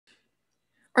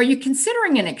Are you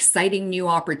considering an exciting new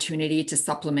opportunity to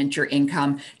supplement your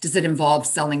income? Does it involve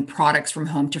selling products from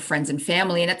home to friends and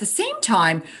family? And at the same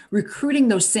time, recruiting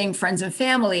those same friends and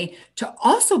family to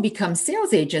also become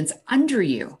sales agents under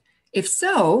you? If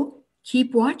so,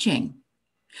 keep watching.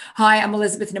 Hi, I'm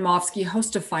Elizabeth Naumovski,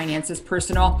 host of Finances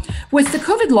Personal. With the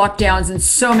COVID lockdowns and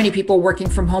so many people working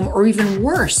from home, or even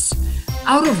worse,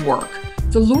 out of work,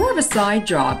 the lure of a side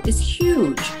job is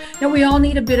huge. Now, we all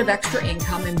need a bit of extra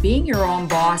income, and being your own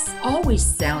boss always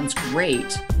sounds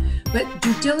great. But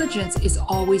due diligence is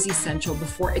always essential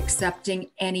before accepting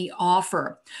any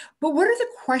offer. But what are the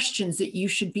questions that you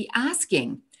should be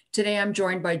asking? Today, I'm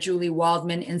joined by Julie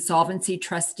Wildman, Insolvency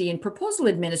Trustee and Proposal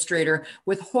Administrator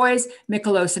with Hoyes,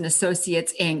 Mikolos and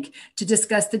Associates, Inc., to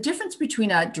discuss the difference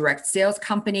between a direct sales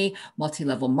company,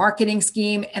 multi-level marketing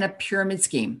scheme, and a pyramid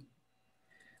scheme.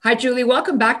 Hi, Julie.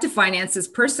 Welcome back to Finances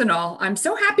Personal. I'm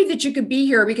so happy that you could be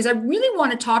here because I really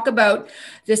want to talk about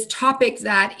this topic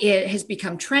that it has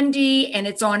become trendy and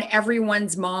it's on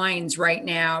everyone's minds right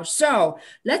now. So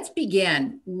let's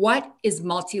begin. What is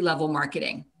multi-level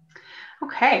marketing?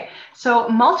 Okay, so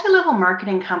multi-level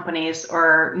marketing companies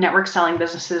or network selling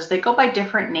businesses, they go by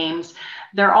different names.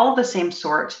 They're all the same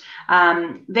sort.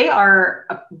 They are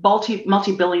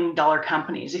multi-billion dollar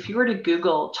companies. If you were to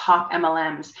Google top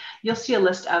MLMs, you'll see a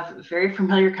list of very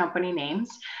familiar company names.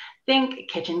 Think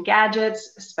kitchen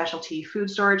gadgets, specialty food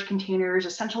storage containers,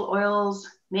 essential oils,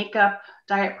 makeup,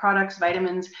 diet products,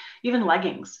 vitamins, even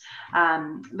leggings.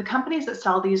 The companies that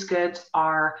sell these goods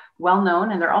are well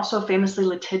known and they're also famously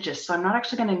litigious. So I'm not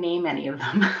actually going to name any of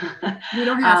them. You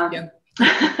don't have to.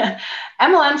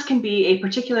 MLMs can be a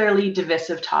particularly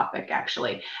divisive topic,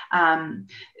 actually.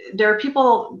 There are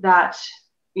people that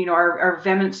are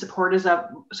vehement supporters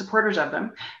of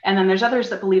them. And then there's others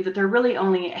that believe that they're really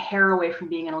only a hair away from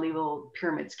being an illegal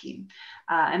pyramid scheme.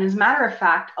 And as a matter of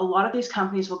fact, a lot of these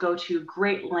companies will go to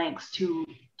great lengths to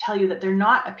tell you that they're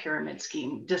not a pyramid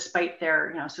scheme, despite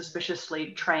their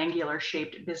suspiciously triangular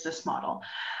shaped business model.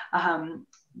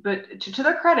 But to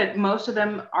their credit, most of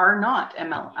them are not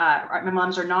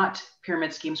MLMs are not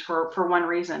pyramid schemes for one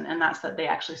reason, and that's that they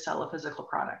actually sell a physical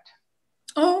product.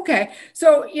 Oh, okay.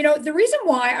 So, the reason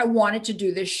why I wanted to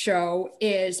do this show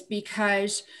is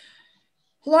because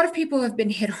a lot of people have been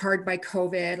hit hard by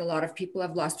COVID. A lot of people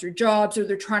have lost their jobs or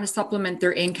they're trying to supplement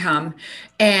their income.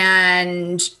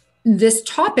 And this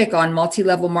topic on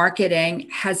multi-level marketing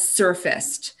has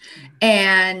surfaced.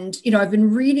 And, I've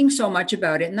been reading so much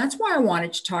about it. And that's why I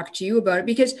wanted to talk to you about it,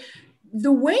 because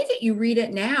the way that you read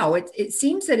it now, it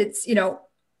seems that it's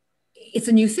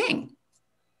a new thing.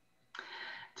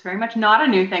 It's very much not a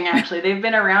new thing, actually. They've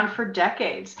been around for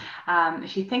decades.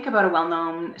 If you think about a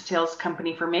well-known sales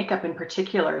company for makeup in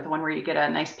particular, the one where you get a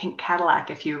nice pink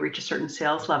Cadillac if you reach a certain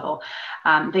sales level,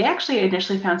 they actually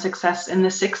initially found success in the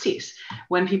 60s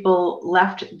when people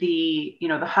left the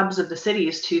hubs of the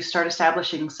cities to start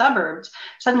establishing suburbs.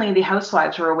 Suddenly, the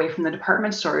housewives were away from the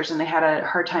department stores and they had a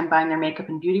hard time buying their makeup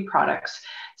and beauty products.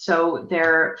 So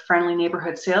their friendly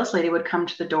neighborhood sales lady would come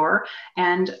to the door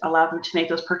and allow them to make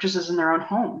those purchases in their own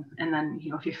home. And then,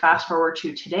 if you fast forward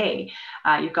to today,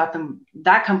 you've got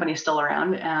that company still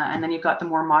around, and then you've got the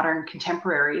more modern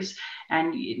contemporaries,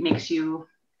 and it makes you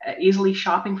easily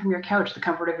shopping from your couch, the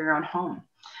comfort of your own home.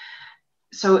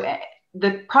 So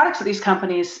the products that these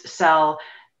companies sell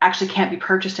actually can't be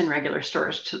purchased in regular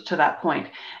stores to that point.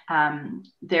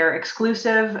 They're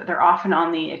exclusive. They're often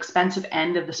on the expensive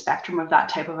end of the spectrum of that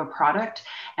type of a product,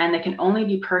 and they can only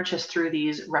be purchased through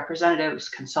these representatives,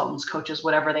 consultants, coaches,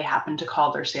 whatever they happen to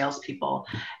call their salespeople,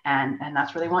 and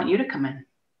that's where they want you to come in.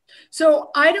 So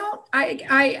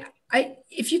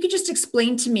if you could just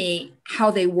explain to me how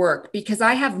they work, because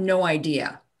I have no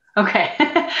idea. Okay,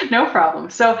 no problem.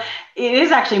 So it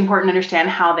is actually important to understand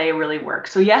how they really work.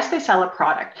 So yes, they sell a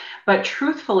product, but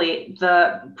truthfully,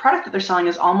 the product that they're selling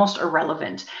is almost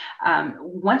irrelevant.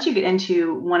 Once you get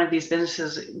into one of these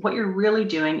businesses, what you're really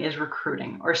doing is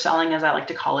recruiting, or selling, as I like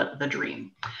to call it, the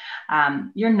dream.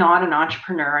 You're not an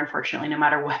entrepreneur, unfortunately, no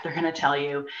matter what they're going to tell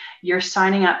you. You're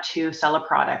signing up to sell a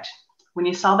product. When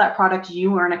you sell that product,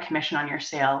 you earn a commission on your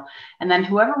sale. And then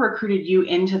whoever recruited you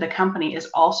into the company is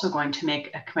also going to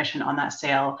make a commission on that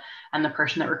sale, and the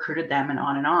person that recruited them, and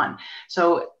on and on.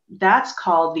 So that's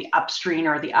called the upstream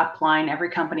or the upline. Every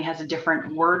company has a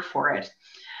different word for it.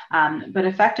 But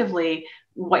effectively,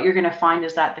 what you're going to find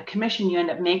is that the commission you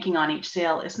end up making on each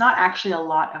sale is not actually a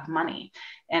lot of money.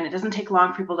 And it doesn't take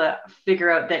long for people to figure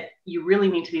out that you really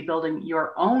need to be building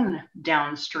your own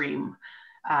downstream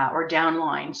or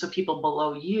downline, so people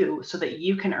below you, so that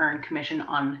you can earn commission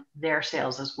on their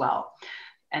sales as well.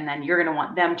 And then you're going to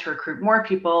want them to recruit more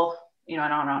people, and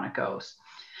on it goes.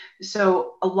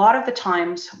 So a lot of the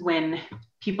times when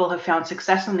people have found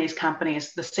success in these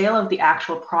companies, the sale of the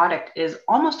actual product is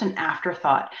almost an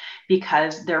afterthought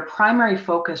because their primary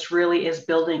focus really is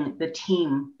building the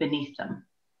team beneath them.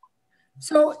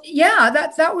 So yeah,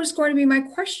 that was going to be my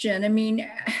question. I mean,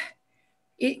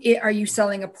 are you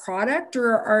selling a product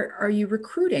or are you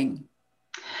recruiting?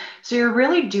 So you're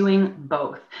really doing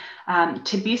both.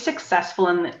 To be successful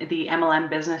in the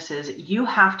MLM businesses, you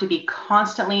have to be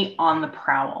constantly on the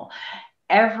prowl.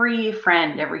 Every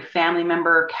friend, every family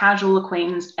member, casual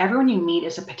acquaintance, everyone you meet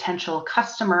is a potential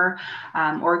customer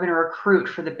or going to recruit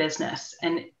for the business.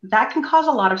 And that can cause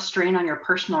a lot of strain on your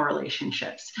personal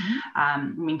relationships. I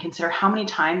mean, consider how many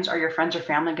times are your friends or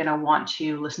family going to want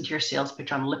to listen to your sales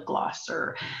pitch on lip gloss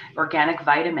or organic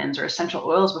vitamins or essential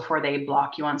oils before they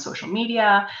block you on social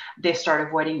media, they start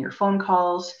avoiding your phone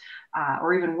calls.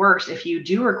 Or even worse, if you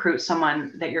do recruit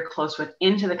someone that you're close with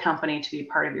into the company to be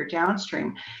part of your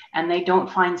downstream and they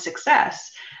don't find success,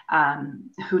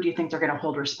 who do you think they're going to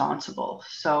hold responsible?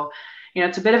 So,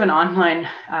 it's a bit of an online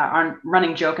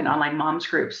running joke in online moms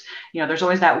groups. There's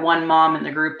always that one mom in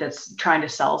the group that's trying to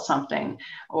sell something,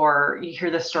 or you hear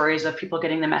the stories of people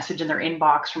getting the message in their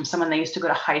inbox from someone they used to go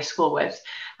to high school with,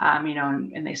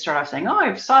 and they start off saying, "Oh,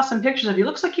 I saw some pictures of you.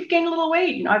 Looks like you've gained a little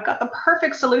weight. I've got the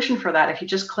perfect solution for that if you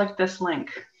just click this link."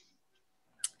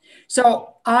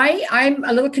 So I'm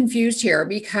a little confused here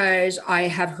because I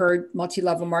have heard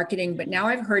multi-level marketing, but now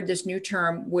I've heard this new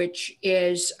term, which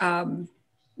is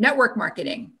network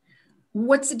marketing.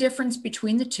 What's the difference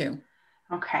between the two?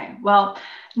 Okay, well,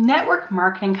 network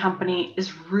marketing company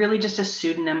is really just a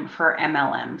pseudonym for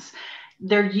MLMs.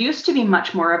 There used to be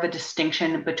much more of a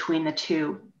distinction between the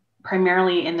two,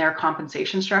 primarily in their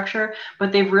compensation structure,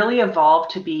 but they've really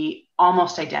evolved to be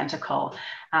almost identical.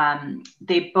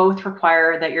 They both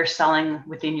require that you're selling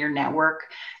within your network.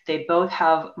 They both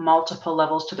have multiple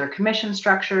levels to their commission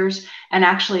structures, and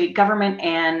actually government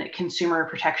and consumer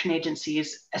protection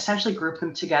agencies essentially group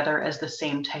them together as the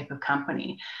same type of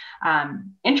company.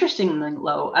 Interestingly,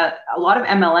 a lot of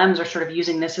MLMs are sort of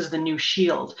using this as the new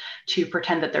shield to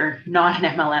pretend that they're not an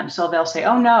MLM. So they'll say,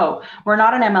 "Oh no, we're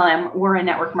not an MLM, we're a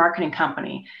network marketing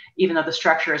company," even though the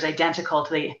structure is identical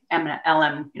to the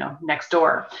MLM, next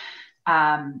door.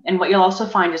 And what you'll also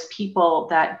find is people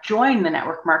that join the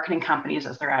network marketing companies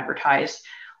as they're advertised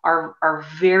are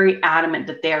very adamant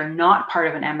that they are not part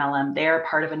of an MLM. They are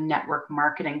part of a network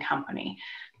marketing company.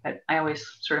 But I always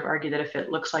sort of argue that if it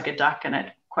looks like a duck and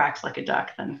it quacks like a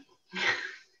duck, then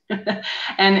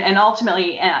and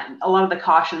ultimately a lot of the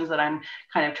cautions that I'm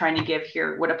kind of trying to give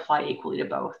here would apply equally to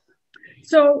both.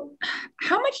 So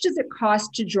how much does it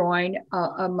cost to join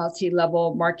a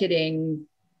multi-level marketing?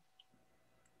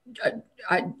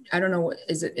 I don't know.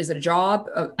 Is it a job?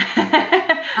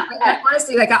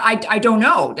 Honestly, I don't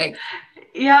know.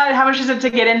 Yeah, how much is it to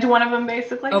get into one of them,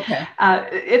 basically? Okay.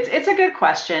 It's a good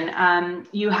question.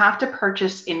 You have to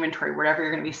purchase inventory, whatever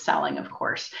you're going to be selling, of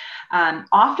course.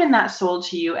 Often that's sold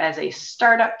to you as a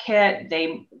startup kit.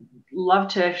 They love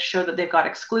to show that they've got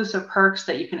exclusive perks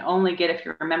that you can only get if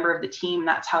you're a member of the team.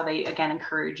 That's how they, again,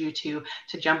 encourage you to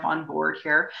jump on board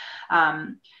here.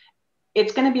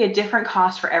 It's going to be a different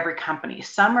cost for every company.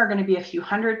 Some are going to be a few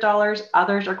 $100s,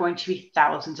 others are going to be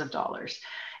thousands of dollars.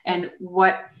 And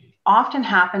what often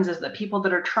happens is that people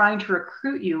that are trying to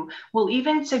recruit you will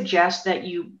even suggest that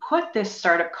you put this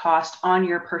startup cost on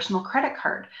your personal credit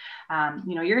card.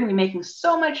 You're going to be making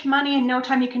so much money in no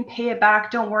time you can pay it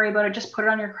back. Don't worry about it. Just put it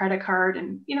on your credit card.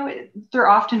 And, they're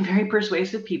often very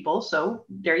persuasive people. So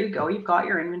there you go. You've got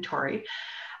your inventory.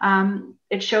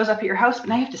 It shows up at your house, but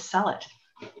now you have to sell it.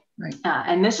 Right.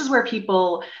 And this is where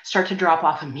people start to drop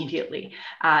off immediately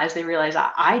as they realize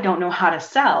I don't know how to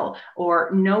sell, or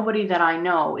nobody that I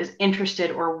know is interested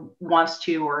or wants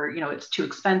to, or it's too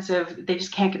expensive. They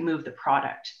just can't move the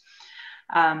product.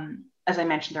 As I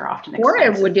mentioned, they're often expensive. Or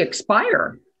it would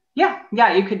expire.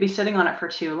 Yeah, you could be sitting on it for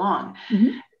too long.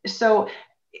 Mm-hmm. So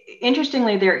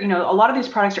interestingly, a lot of these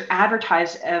products are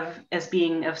advertised as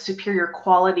being of superior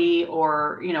quality,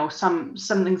 or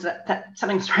something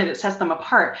that sets them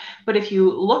apart. But if you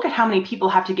look at how many people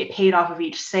have to get paid off of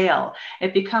each sale,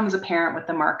 it becomes apparent what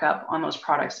the markup on those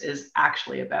products is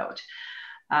actually about.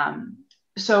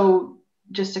 So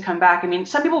just to come back,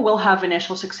 some people will have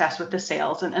initial success with the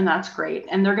sales, and that's great,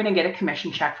 and they're going to get a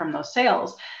commission check from those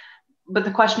sales. But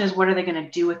the question is, what are they going to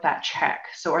do with that check?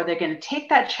 So are they going to take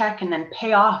that check and then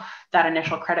pay off that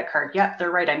initial credit card? Yep,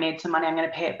 they're right. I made some money. I'm going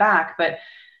to pay it back. But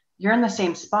you're in the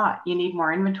same spot. You need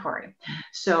more inventory.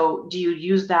 So do you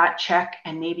use that check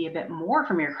and maybe a bit more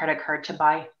from your credit card to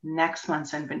buy next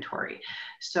month's inventory?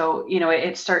 So,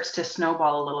 it starts to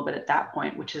snowball a little bit at that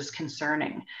point, which is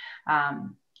concerning.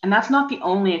 And that's not the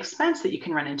only expense that you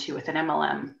can run into with an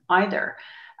MLM either.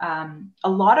 A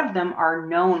lot of them are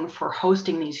known for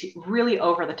hosting these really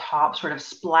over the top, sort of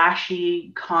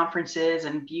splashy conferences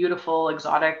and beautiful,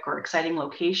 exotic or exciting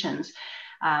locations.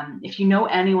 If you know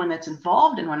anyone that's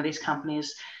involved in one of these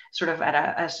companies, sort of at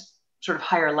a sort of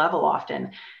higher level,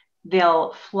 often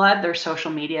they'll flood their social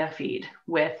media feed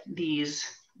with these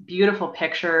beautiful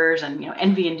pictures and,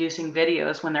 envy-inducing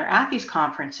videos when they're at these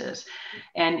conferences.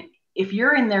 And if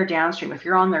you're in their downstream, if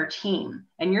you're on their team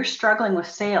and you're struggling with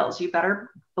sales, you better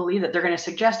believe that they're going to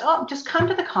suggest, oh, just come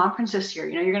to the conference this year.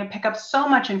 You're going to pick up so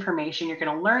much information. You're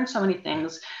going to learn so many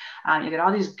things. You get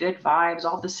all these good vibes.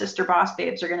 All the sister boss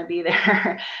babes are going to be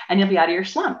there and you'll be out of your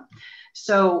slump.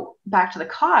 So back to the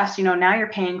cost, now you're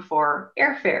paying for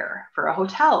airfare, for a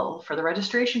hotel, for the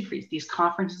registration fees. These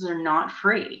conferences are not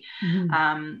free.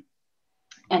 Mm-hmm.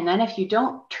 And then if you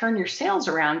don't turn your sales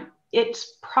around,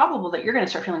 it's probable that you're going to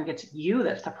start feeling like it's you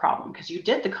that's the problem because you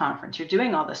did the conference, you're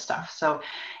doing all this stuff. So,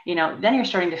 then you're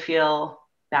starting to feel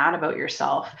bad about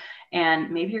yourself,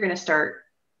 and maybe you're going to start,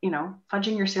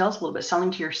 fudging your sales a little bit,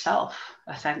 selling to yourself,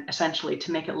 essentially,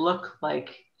 to make it look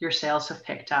like your sales have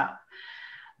picked up.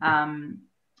 And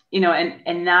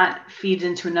that feeds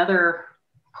into another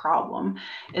problem,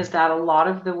 is that a lot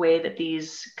of the way that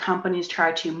these companies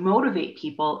try to motivate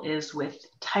people is with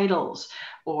titles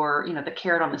or, the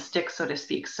carrot on the stick, so to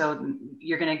speak. So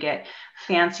you're going to get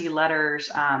fancy letters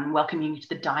welcoming you to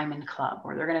the Diamond Club,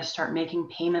 or they're going to start making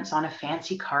payments on a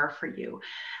fancy car for you,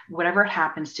 whatever it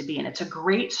happens to be. And it's a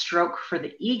great stroke for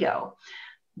the ego,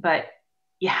 but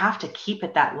you have to keep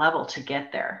at that level to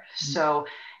get there. Mm-hmm. So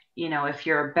if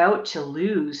you're about to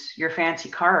lose your fancy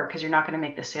car because you're not going to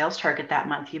make the sales target that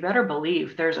month, you better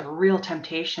believe there's a real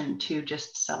temptation to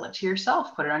just sell it to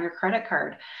yourself, put it on your credit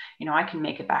card. I can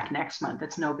make it back next month.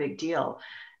 It's no big deal.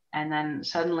 And then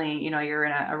suddenly, you're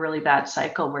in a really bad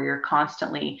cycle where you're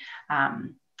constantly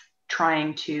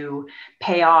trying to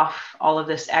pay off all of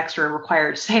this extra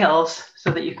required sales so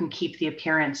that you can keep the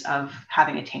appearance of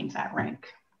having attained that rank.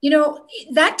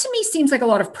 That to me seems like a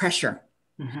lot of pressure.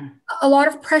 Mm-hmm. A lot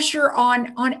of pressure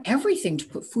on everything, to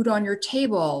put food on your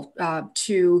table,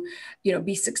 to,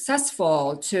 be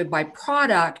successful, to buy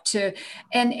product,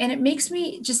 and it makes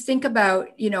me just think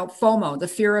about, FOMO, the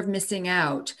fear of missing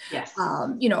out. Yes.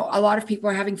 A lot of people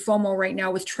are having FOMO right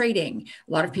now with trading.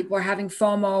 A lot of people are having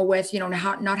FOMO with,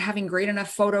 not having great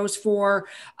enough photos for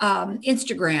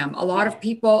Instagram. A lot of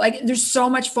people, there's so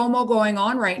much FOMO going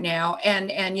on right now,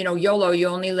 and YOLO, you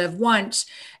only live once.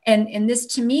 And this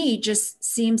to me just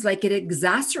seems like it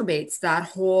exacerbates that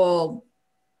whole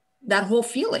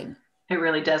feeling. It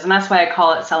really does. And that's why I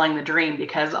call it selling the dream,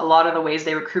 because a lot of the ways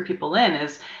they recruit people in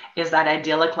is that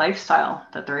idyllic lifestyle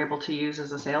that they're able to use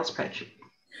as a sales pitch.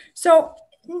 So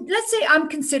let's say I'm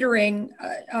considering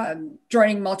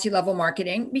joining multi-level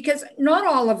marketing, because not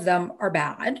all of them are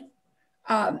bad.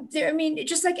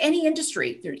 Just like any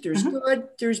industry, there's mm-hmm. good,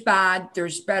 there's bad,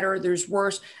 there's better, there's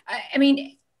worse.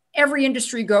 Every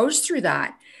industry goes through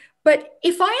that. But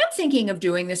if I am thinking of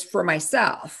doing this for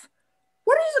myself,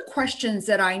 what are the questions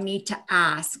that I need to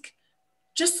ask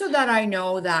just so that I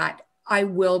know that I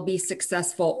will be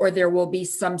successful, or there will be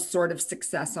some sort of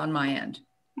success on my end?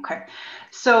 Okay.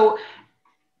 So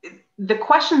the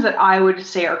questions that I would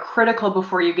say are critical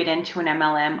before you get into an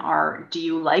MLM are, do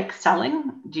you like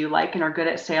selling? Do you like and are good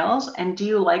at sales? And do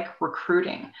you like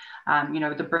recruiting?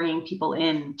 The bringing people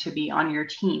in to be on your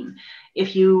team.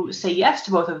 If you say yes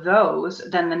to both of those,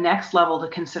 then the next level to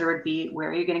consider would be, where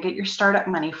are you going to get your startup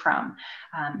money from?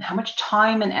 How much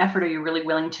time and effort are you really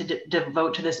willing to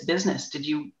devote to this business? Did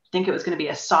you think it was going to be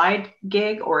a side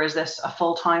gig, or is this a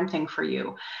full-time thing for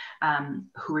you?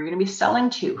 Who are you going to be selling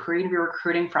to? Who are you going to be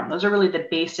recruiting from? Those are really the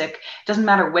basic, it doesn't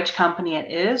matter which company it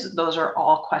is. Those are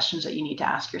all questions that you need to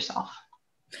ask yourself.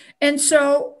 And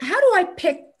so how do I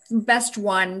pick the best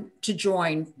one to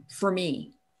join for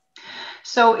me?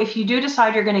 So if you do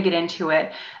decide you're going to get into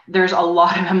it, there's a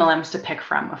lot of MLMs to pick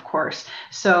from, of course.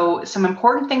 So some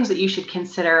important things that you should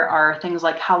consider are things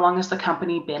like, how long has the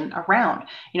company been around?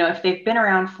 If they've been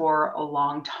around for a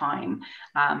long time,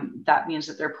 that means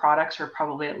that their products are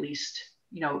probably at least,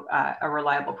 a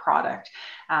reliable product.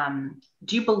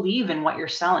 Do you believe in what you're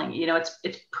selling?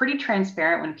 It's pretty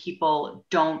transparent when people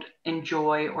don't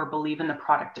enjoy or believe in the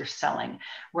product they're selling.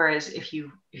 Whereas if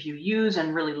you use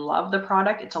and really love the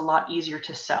product, it's a lot easier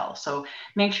to sell. So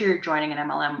make sure you're joining an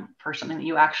MLM for something that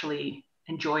you actually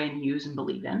enjoy and use and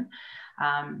believe in.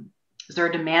 Is there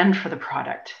a demand for the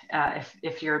product?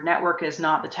 If your network is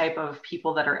not the type of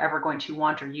people that are ever going to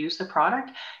want or use the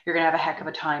product, you're going to have a heck of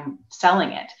a time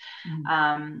selling it.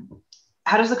 Mm-hmm.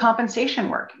 How does the compensation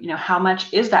work? How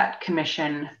much is that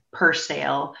commission per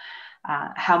sale?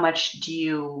 How much do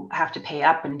you have to pay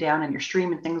up and down in your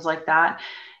stream and things like that?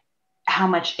 How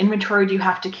much inventory do you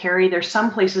have to carry? There's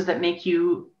some places that make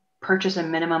you purchase a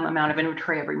minimum amount of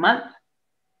inventory every month.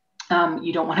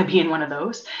 You don't want to be in one of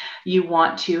those. You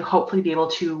want to hopefully be able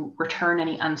to return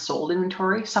any unsold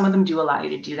inventory. Some of them do allow you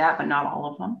to do that, but not all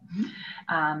of them.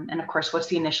 And of course, what's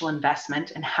the initial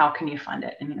investment and how can you fund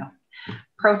it? And,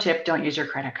 pro tip, don't use your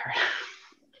credit card.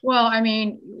 Well, I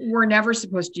mean, we're never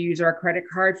supposed to use our credit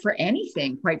card for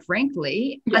anything, quite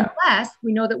frankly, unless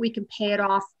we know that we can pay it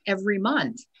off every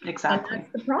month. Exactly. And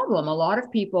that's the problem. A lot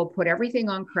of people put everything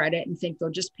on credit and think they'll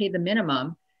just pay the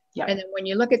minimum. Yep. And then when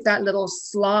you look at that little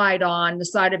slide on the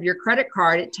side of your credit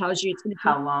card, it tells you it's going to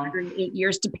take 108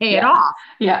 years to pay it off.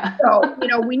 Yeah. So,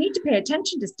 we need to pay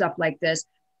attention to stuff like this.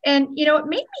 And, it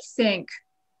made me think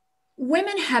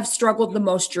women have struggled the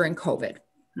most during COVID.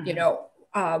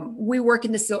 We work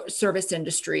in the service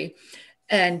industry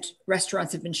and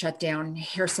restaurants have been shut down.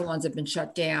 Hair salons have been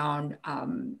shut down.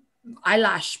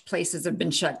 Eyelash places have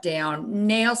been shut down,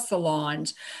 nail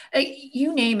salons,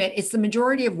 you name it. It's the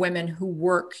majority of women who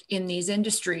work in these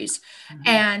industries.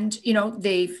 And,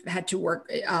 they've had to work,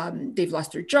 they've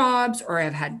lost their jobs or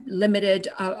have had limited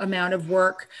amount of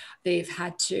work. They've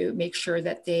had to make sure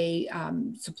that they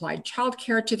supplied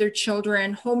childcare to their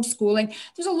children, homeschooling.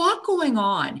 There's a lot going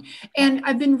on. And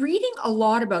I've been reading a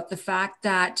lot about the fact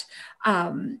that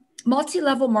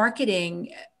multi-level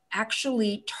marketing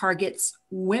actually targets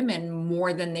women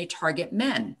more than they target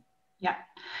men. Yeah,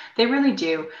 they really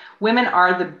do. Women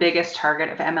are the biggest target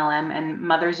of MLM and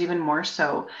mothers even more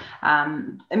so.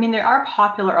 They are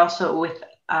popular also with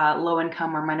low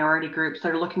income or minority groups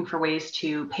that are looking for ways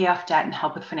to pay off debt and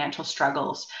help with financial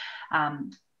struggles.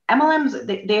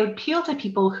 MLMs, they appeal to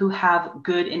people who have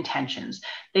good intentions.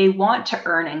 They want to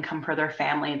earn income for their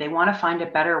family. They want to find a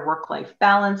better work-life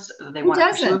balance. They want to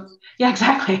pursue,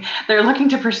 exactly. They're looking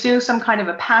to pursue some kind of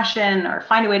a passion or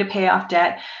find a way to pay off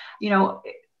debt.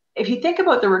 If you think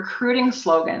about the recruiting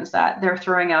slogans that they're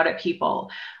throwing out at people,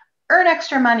 earn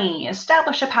extra money,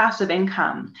 establish a passive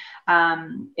income,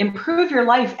 improve your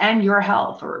life and your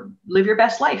health, or live your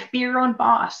best life, be your own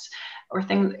boss, or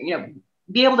things,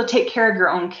 be able to take care of your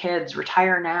own kids,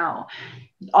 retire now.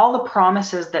 All the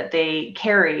promises that they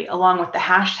carry, along with the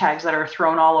hashtags that are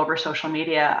thrown all over social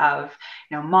media of,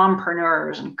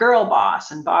 mompreneurs and girl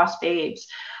boss and boss babes,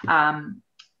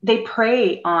 they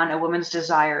prey on a woman's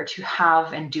desire to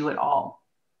have and do it all.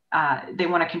 They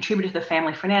want to contribute to the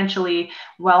family financially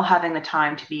while having the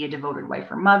time to be a devoted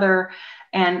wife or mother.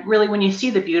 And really, when you see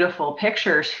the beautiful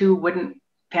pictures, who wouldn't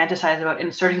fantasize about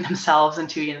inserting themselves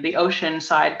into the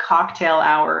oceanside cocktail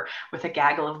hour with a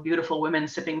gaggle of beautiful women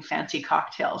sipping fancy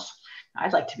cocktails?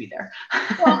 I'd like to be there.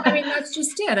 Well, that's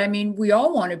just it. We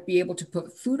all want to be able to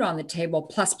put food on the table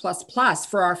plus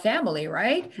for our family,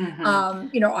 right?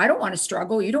 I don't want to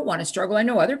struggle. You don't want to struggle. I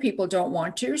know other people don't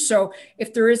want to. So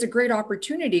if there is a great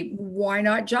opportunity, why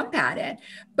not jump at it?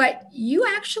 But you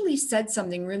actually said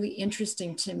something really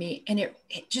interesting to me, and it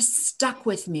just stuck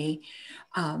with me.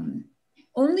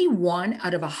 Only 1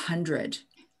 out of 100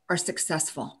 are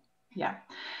successful. Yeah.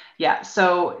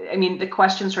 So, the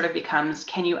question sort of becomes,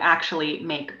 can you actually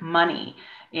make money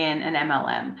in an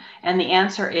MLM? And the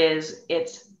answer is,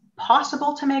 it's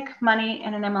possible to make money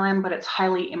in an MLM, but it's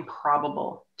highly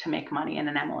improbable to make money in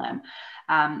an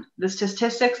MLM. The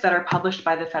statistics that are published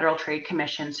by the Federal Trade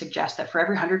Commission suggest that for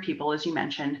every 100 people, as you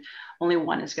mentioned, only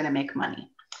 1 is going to make money.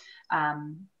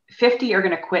 50 are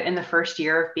going to quit in the first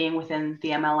year of being within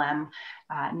the MLM,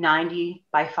 90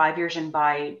 by 5 years, and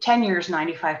by 10 years,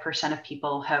 95% of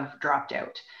people have dropped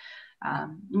out.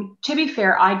 To be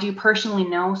fair, I do personally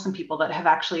know some people that have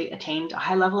actually attained a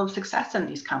high level of success in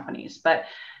these companies, but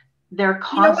they're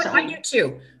constantly. I do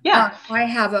too. Yeah. I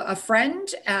have a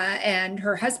friend and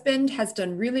her husband has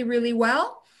done really, really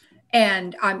well.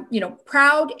 And I'm,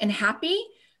 proud and happy.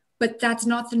 But that's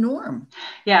not the norm.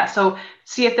 Yeah. So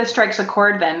see if this strikes a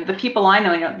chord then. The people I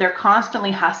know, they're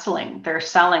constantly hustling, they're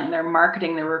selling, they're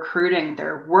marketing, they're recruiting,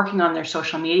 they're working on their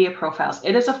social media profiles.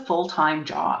 It is a full-time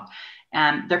job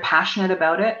and they're passionate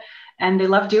about it and they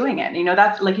love doing it.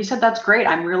 That's, like you said, that's great.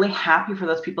 I'm really happy for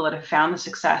those people that have found the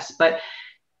success, but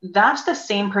that's the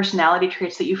same personality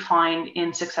traits that you find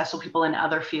in successful people in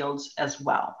other fields as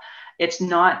well. It's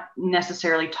not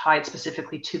necessarily tied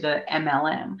specifically to the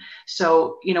MLM.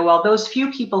 So, while those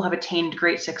few people have attained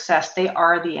great success, they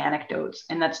are the anecdotes,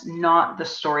 and that's not the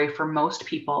story for most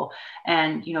people.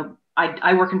 And,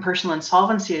 I work in personal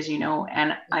insolvency, as you know,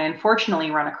 and I unfortunately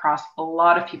run across a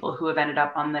lot of people who have ended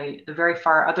up on the very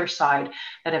far other side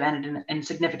that have ended in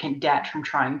significant debt from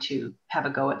trying to have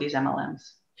a go at these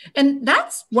MLMs. And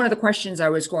that's one of the questions I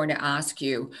was going to ask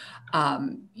you.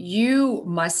 You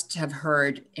must have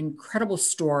heard incredible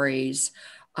stories,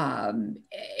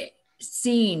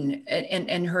 seen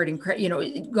and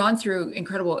heard, gone through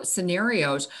incredible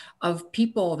scenarios of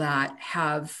people that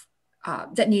have,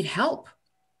 that need help.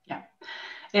 Yeah.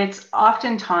 It's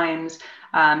oftentimes,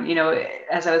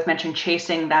 as I was mentioning,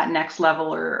 chasing that next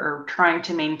level or trying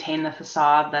to maintain the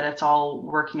facade that it's all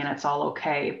working and it's all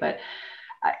okay. But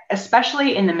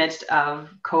especially in the midst of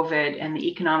COVID and the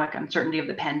economic uncertainty of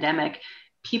the pandemic,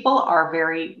 people are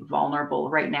very vulnerable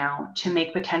right now to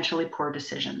make potentially poor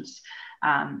decisions.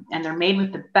 And they're made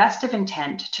with the best of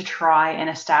intent to try and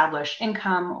establish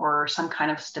income or some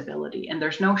kind of stability. And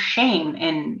there's no shame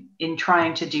in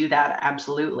trying to do that,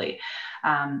 absolutely.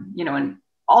 And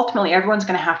ultimately everyone's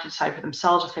going to have to decide for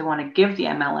themselves if they want to give the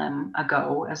MLM a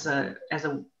go as a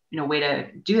way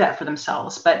to do that for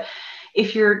themselves. But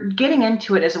if you're getting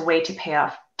into it as a way to pay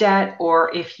off debt,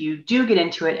 or if you do get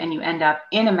into it and you end up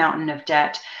in a mountain of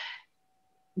debt,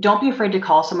 don't be afraid to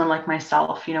call someone like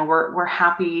myself. We're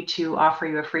happy to offer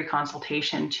you a free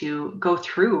consultation to go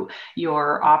through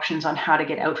your options on how to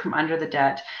get out from under the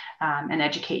debt, and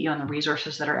educate you on the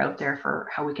resources that are out there for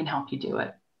how we can help you do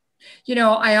it.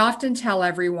 I often tell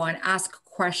everyone, ask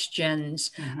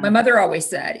questions. My mother always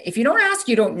said, if you don't ask,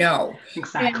 you don't know.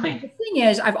 Exactly. And the thing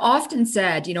is, I've often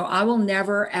said, I will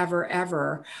never, ever,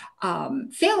 ever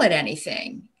fail at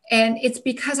anything. And it's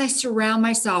because I surround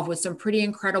myself with some pretty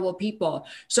incredible people.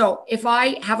 So if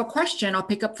I have a question, I'll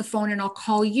pick up the phone and I'll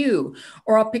call you,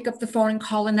 or I'll pick up the phone and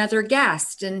call another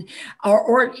guest,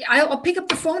 or I'll pick up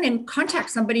the phone and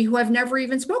contact somebody who I've never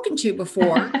even spoken to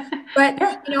before. But,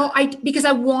 because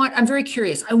I'm very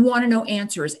curious. I want to know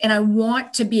answers, and I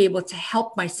want to be able to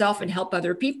help myself and help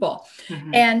other people.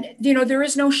 And, there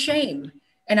is no shame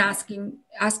in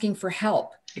asking for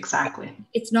help. Exactly.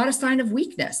 It's not a sign of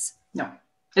weakness. No.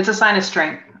 It's a sign of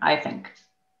strength, I think.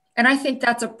 And I think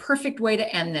that's a perfect way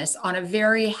to end this, on a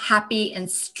very happy and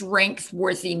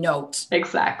strength-worthy note.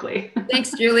 Exactly.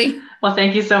 Thanks, Julie. Well,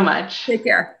 thank you so much. Take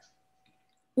care.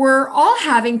 We're all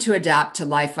having to adapt to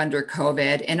life under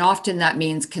COVID, and often that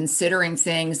means considering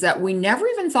things that we never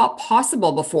even thought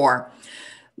possible before.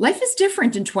 Life is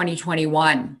different in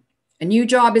 2021. A new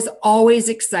job is always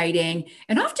exciting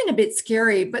and often a bit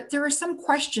scary, but there are some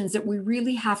questions that we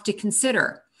really have to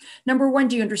consider. Number one,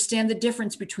 do you understand the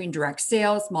difference between direct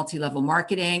sales, multi-level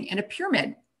marketing, and a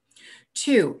pyramid?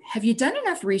 2, have you done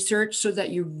enough research so that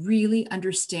you really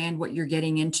understand what you're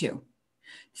getting into?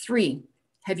 3,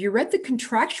 have you read the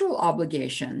contractual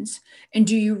obligations, and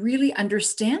do you really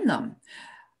understand them?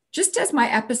 Just as my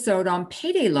episode on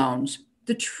payday loans,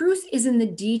 the truth is in the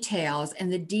details,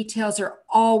 and the details are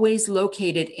always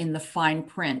located in the fine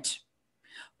print.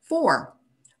 4,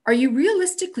 are you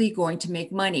realistically going to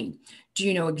make money? Do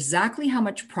you know exactly how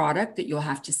much product that you'll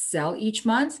have to sell each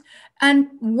month? And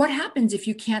what happens if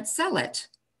you can't sell it?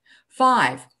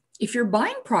 5, if you're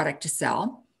buying product to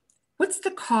sell, what's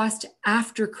the cost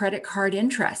after credit card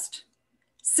interest?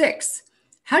 6,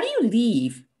 how do you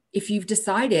leave if you've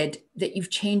decided that you've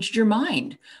changed your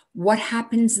mind? What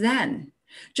happens then?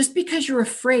 Just because you're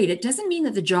afraid, it doesn't mean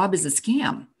that the job is a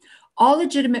scam. All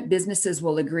legitimate businesses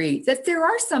will agree that there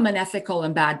are some unethical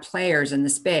and bad players in the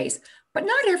space, but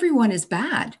not everyone is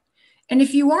bad. And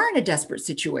if you are in a desperate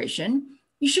situation,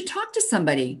 you should talk to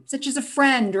somebody, such as a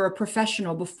friend or a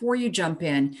professional, before you jump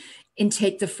in and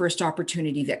take the first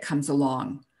opportunity that comes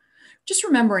along. Just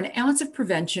remember, an ounce of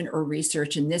prevention or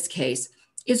research in this case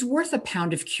is worth a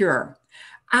pound of cure.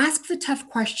 Ask the tough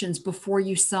questions before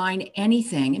you sign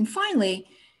anything. And finally,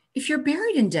 if you're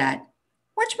buried in debt,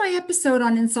 watch my episode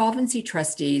on insolvency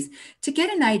trustees to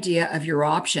get an idea of your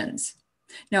options.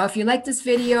 Now, if you like this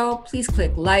video, please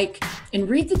click like and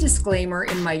read the disclaimer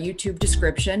in my YouTube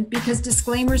description, because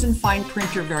disclaimers in fine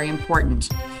print are very important.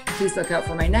 Please look out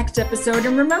for my next episode,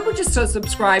 and remember to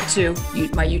subscribe to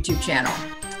my YouTube channel.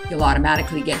 You'll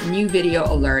automatically get new video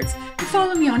alerts, and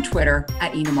follow me on Twitter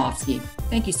at Naumovski.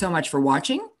 Thank you so much for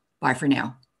watching. Bye for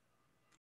now.